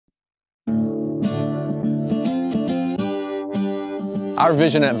Our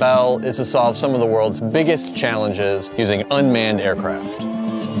vision at Bell is to solve some of the world's biggest challenges using unmanned aircraft.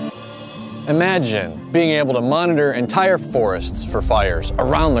 Imagine being able to monitor entire forests for fires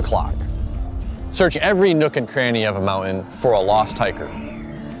around the clock, search every nook and cranny of a mountain for a lost hiker,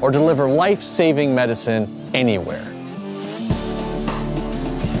 or deliver life-saving medicine anywhere.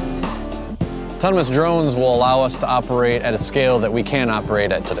 Autonomous drones will allow us to operate at a scale that we can't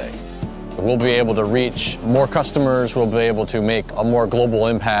operate at today. We'll be able to reach more customers, we'll be able to make a more global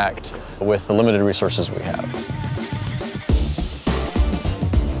impact with the limited resources we have.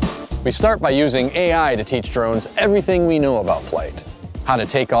 We start by using AI to teach drones everything we know about flight. How to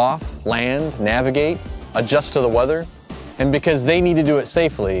take off, land, navigate, adjust to the weather, and because they need to do it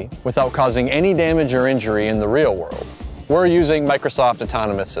safely without causing any damage or injury in the real world, we're using Microsoft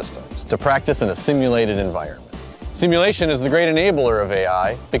Autonomous Systems to practice in a simulated environment. Simulation is the great enabler of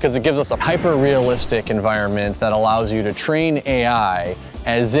AI because it gives us a hyper-realistic environment that allows you to train AI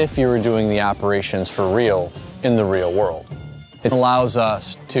as if you were doing the operations for real in the real world. It allows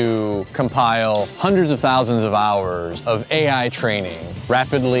us to compile hundreds of thousands of hours of AI training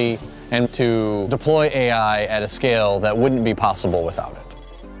rapidly and to deploy AI at a scale that wouldn't be possible without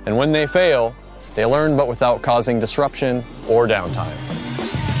it. And when they fail, they learn but without causing disruption or downtime.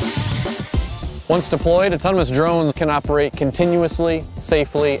 Once deployed, autonomous drones can operate continuously,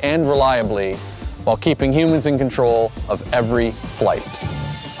 safely, and reliably while keeping humans in control of every flight.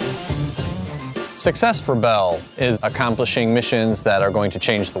 Success for Bell is accomplishing missions that are going to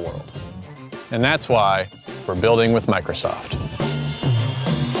change the world. And that's why we're building with Microsoft.